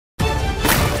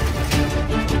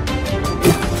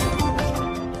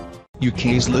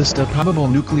UK's list of probable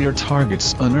nuclear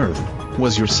targets unearthed.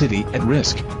 Was your city at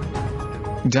risk?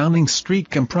 Downing Street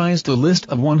comprised a list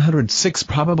of 106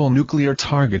 probable nuclear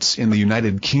targets in the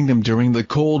United Kingdom during the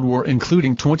Cold War,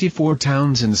 including 24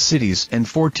 towns and cities and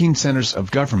 14 centres of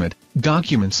government,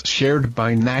 documents shared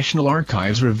by National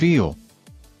Archives reveal.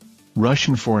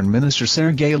 Russian Foreign Minister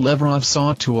Sergei Lavrov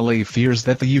sought to allay fears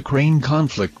that the Ukraine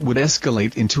conflict would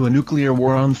escalate into a nuclear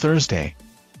war on Thursday.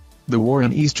 The war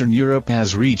in Eastern Europe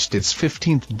has reached its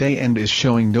 15th day and is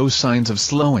showing no signs of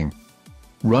slowing.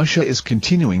 Russia is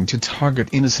continuing to target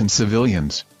innocent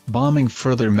civilians, bombing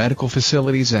further medical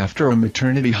facilities after a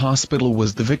maternity hospital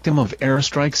was the victim of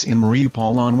airstrikes in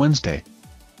Mariupol on Wednesday.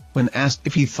 When asked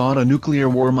if he thought a nuclear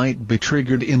war might be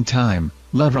triggered in time,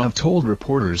 Lavrov told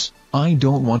reporters, "I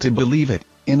don't want to believe it,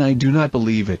 and I do not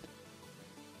believe it."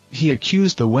 He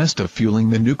accused the West of fueling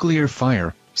the nuclear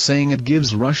fire, saying it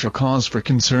gives Russia cause for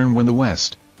concern when the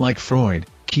West, like Freud,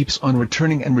 keeps on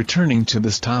returning to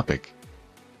this topic.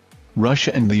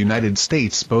 Russia and the United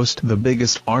States boast the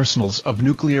biggest arsenals of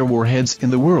nuclear warheads in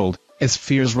the world, as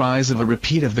fears rise of a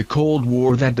repeat of the Cold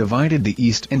War that divided the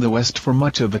East and the West for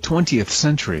much of the 20th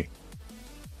century.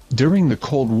 During the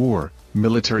Cold War,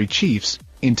 military chiefs,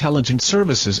 intelligence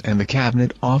services and the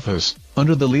Cabinet Office,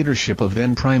 under the leadership of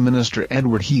then Prime Minister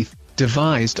Edward Heath,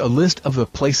 devised a list of the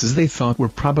places they thought were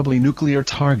probably nuclear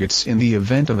targets in the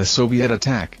event of a Soviet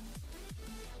attack.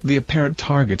 The apparent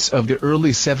targets of the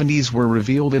early 70s were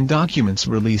revealed in documents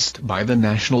released by the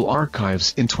National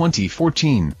Archives in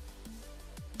 2014.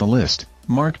 The list,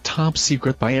 marked top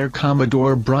secret by Air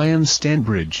Commodore Brian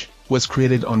Stanbridge, was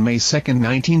created on May 2,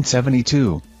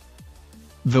 1972.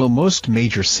 Though most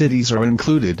major cities are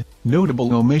included,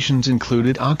 notable omissions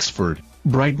included Oxford,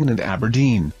 Brighton and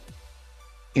Aberdeen.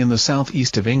 In the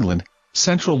southeast of England,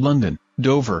 central London,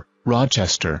 Dover,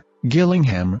 Rochester,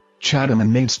 Gillingham, Chatham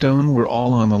and Maidstone were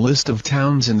all on the list of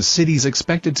towns and cities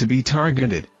expected to be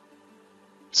targeted.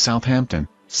 Southampton,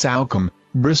 Southam,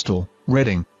 Bristol,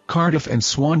 Reading, Cardiff and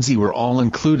Swansea were all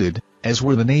included, as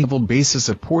were the naval bases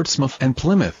of Portsmouth and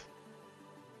Plymouth.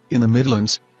 In the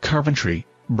Midlands, Coventry,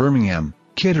 Birmingham,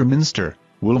 Kidderminster,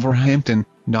 Wolverhampton,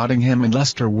 Nottingham and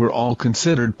Leicester were all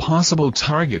considered possible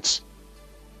targets.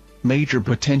 Major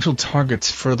potential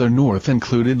targets further north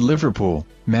included Liverpool,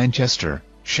 Manchester,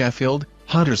 Sheffield,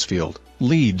 Huddersfield,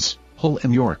 Leeds, Hull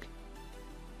and York.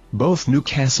 Both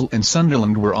Newcastle and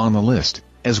Sunderland were on the list,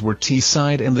 as were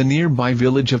Teesside and the nearby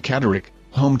village of Catterick,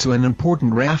 home to an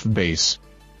important RAF base.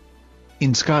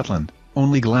 In Scotland,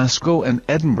 only Glasgow and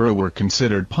Edinburgh were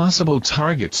considered possible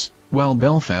targets, while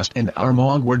Belfast and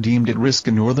Armagh were deemed at risk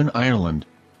in Northern Ireland.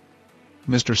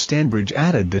 Mr. Stanbridge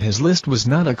added that his list was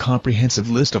not a comprehensive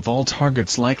list of all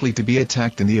targets likely to be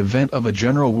attacked in the event of a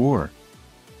general war.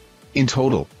 In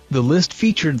total, the list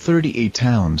featured 38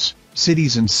 towns,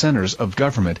 cities and centers of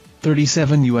government,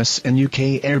 37 US and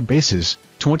UK air bases,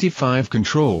 25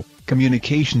 control,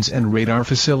 communications and radar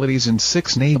facilities and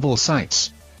 6 naval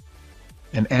sites.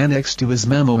 An annex to his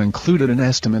memo included an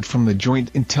estimate from the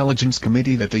Joint Intelligence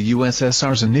Committee that the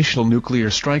USSR's initial nuclear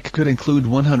strike could include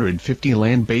 150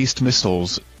 land-based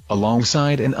missiles,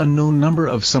 alongside an unknown number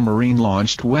of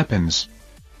submarine-launched weapons.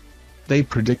 They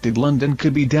predicted London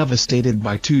could be devastated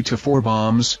by 2 to 4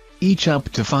 bombs, each up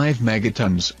to 5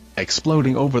 megatons,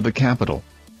 exploding over the capital.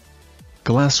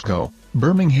 Glasgow,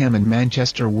 Birmingham and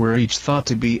Manchester were each thought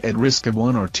to be at risk of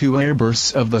 1 or 2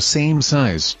 airbursts of the same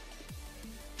size.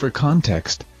 For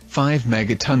context, 5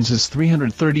 megatons is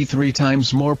 333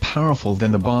 times more powerful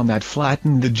than the bomb that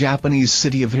flattened the Japanese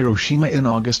city of Hiroshima in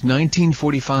August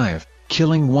 1945,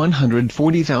 killing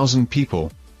 140,000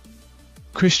 people.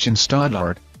 Christian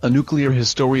Stoddart, a nuclear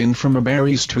historian from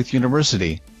Aberystwyth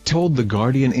University, told The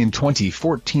Guardian in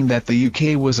 2014 that the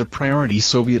UK was a priority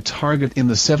Soviet target in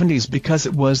the 70s because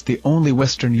it was the only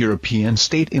Western European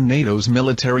state in NATO's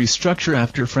military structure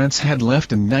after France had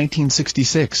left in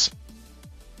 1966.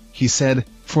 He said,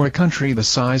 "For a country the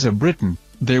size of Britain,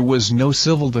 there was no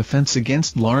civil defense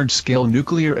against large-scale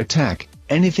nuclear attack,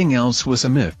 anything else was a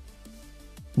myth."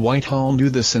 Whitehall knew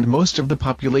this and most of the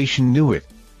population knew it.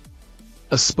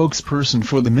 A spokesperson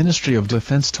for the Ministry of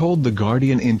Defense told The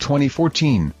Guardian in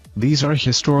 2014, "These are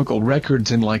historical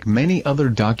records and like many other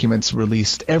documents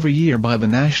released every year by the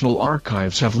National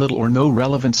Archives have little or no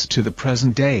relevance to the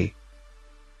present day."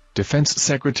 Defense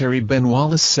Secretary Ben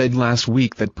Wallace said last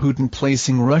week that Putin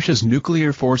placing Russia's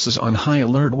nuclear forces on high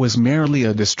alert was merely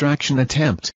a distraction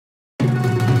attempt.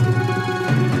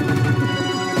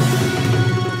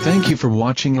 Thank you for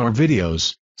watching our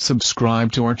videos.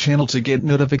 Subscribe to our channel to get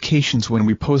notifications when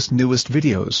we post newest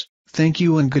videos. Thank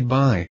you and goodbye.